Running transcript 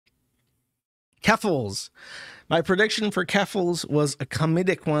Keffals. My prediction for Keffals was a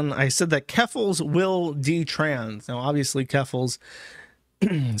comedic one. I said that Keffals will detrans. Now, obviously, Keffals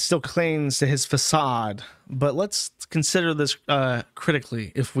still clings to his facade, but let's consider this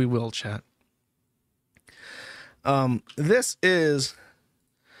critically, if we will, chat. This is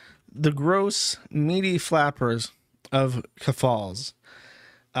the gross, meaty flappers of Keffals.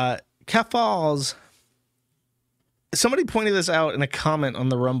 Keffals. Somebody pointed this out in a comment on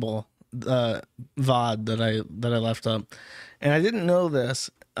the Rumble VOD that I left up, and I didn't know this,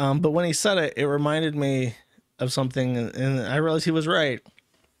 but when he said it, it reminded me of something, and I realized he was right.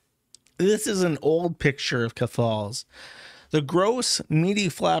 This is an old picture of Keffals. The gross, meaty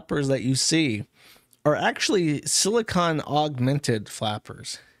flappers that you see are actually silicone augmented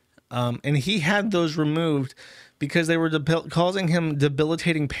flappers, and he had those removed because they were causing him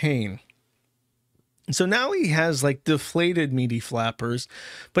debilitating pain. So now he has like deflated meaty flappers,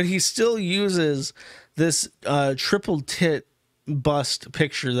 but he still uses this triple tit bust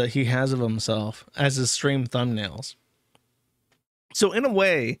picture that he has of himself as his stream thumbnails. So in a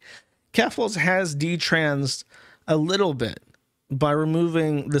way, Keffals has detransed a little bit by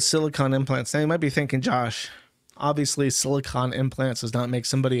removing the silicone implants. Now you might be thinking, Josh, obviously silicone implants does not make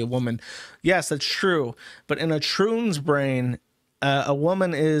somebody a woman. Yes, that's true. But in a troon's brain, a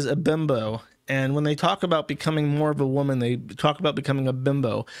woman is a bimbo. And when they talk about becoming more of a woman, they talk about becoming a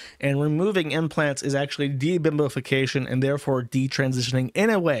bimbo. And removing implants is actually de-bimbofication and therefore detransitioning in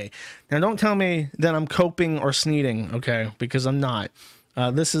a way. Now, don't tell me that I'm coping or sneating, okay? Because I'm not.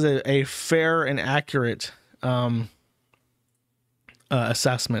 This is a fair and accurate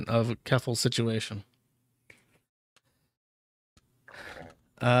assessment of Keffals' situation.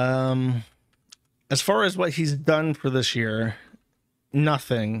 As far as what he's done for this year,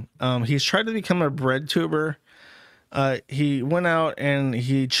 nothing. He's tried to become a bread tuber. He went out and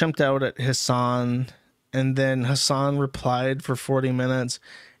he chimped out at Hassan, and then Hassan replied for 40 minutes.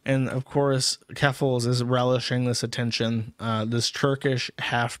 And of course, Keffals is relishing this attention. This Turkish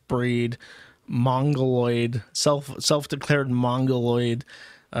half-breed, Mongoloid, self-declared Mongoloid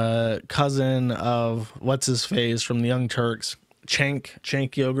cousin of what's-his-face from the Young Turks,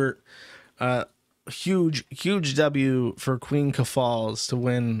 Cenk Yogurt. Huge W for Queen Keffals to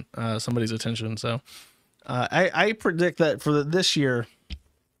win somebody's attention. So I predict that for this year.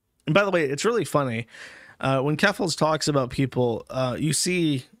 And by the way, it's really funny when Keffals talks about people, you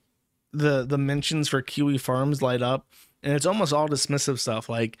see the mentions for Kiwi Farms light up, and it's almost all dismissive stuff.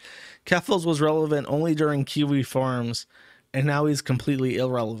 Like Keffals was relevant only during Kiwi Farms, and now he's completely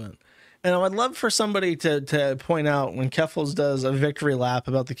irrelevant. And I would love for somebody to point out when Keffals does a victory lap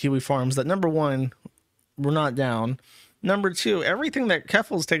about the Kiwi Farms that, number one, we're not down. Number two, everything that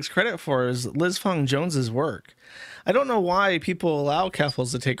Keffals takes credit for is Liz Fong Jones's work. I don't know why people allow Keffals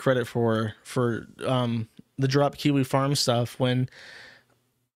to take credit for the drop Kiwi Farm stuff when,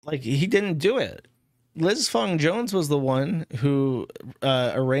 like, he didn't do it. Liz Fong Jones was the one who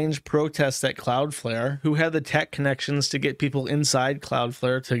arranged protests at Cloudflare, who had the tech connections to get people inside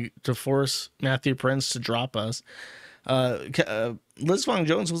Cloudflare to force Matthew Prince to drop us. Liz Fong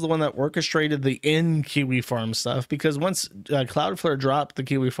Jones was the one that orchestrated the Kiwi Farm stuff, because once Cloudflare dropped the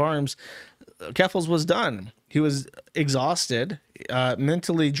Kiwi Farms, Keffals was done. He was exhausted,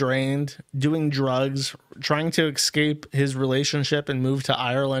 mentally drained, doing drugs, trying to escape his relationship and move to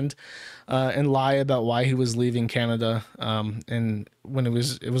Ireland, and lie about why he was leaving Canada, and when it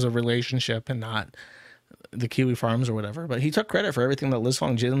was a relationship and not the Kiwi Farms or whatever. But he took credit for everything that Liz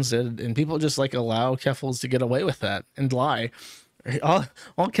Fong Jones did, and people just like allow Keffals to get away with that and lie. All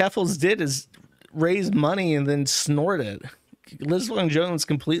Keffals did is raise money and then snort it. Liz Fong Jones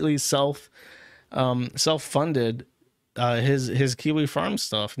completely self-funded his Kiwi Farm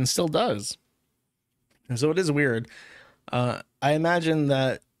stuff and still does. And so it is weird. I imagine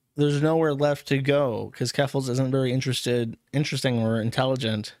that there's nowhere left to go because Keffals isn't very interesting or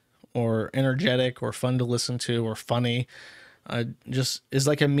intelligent or energetic or fun to listen to or funny. Just is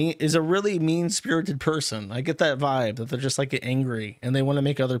like a really mean-spirited person. I get that vibe that they're just like angry and they want to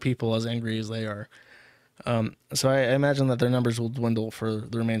make other people as angry as they are. So I imagine that their numbers will dwindle for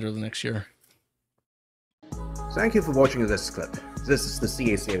the remainder of the next year. Thank you for watching this clip. This is the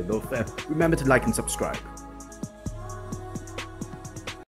CACA Loaf. Remember to like and subscribe.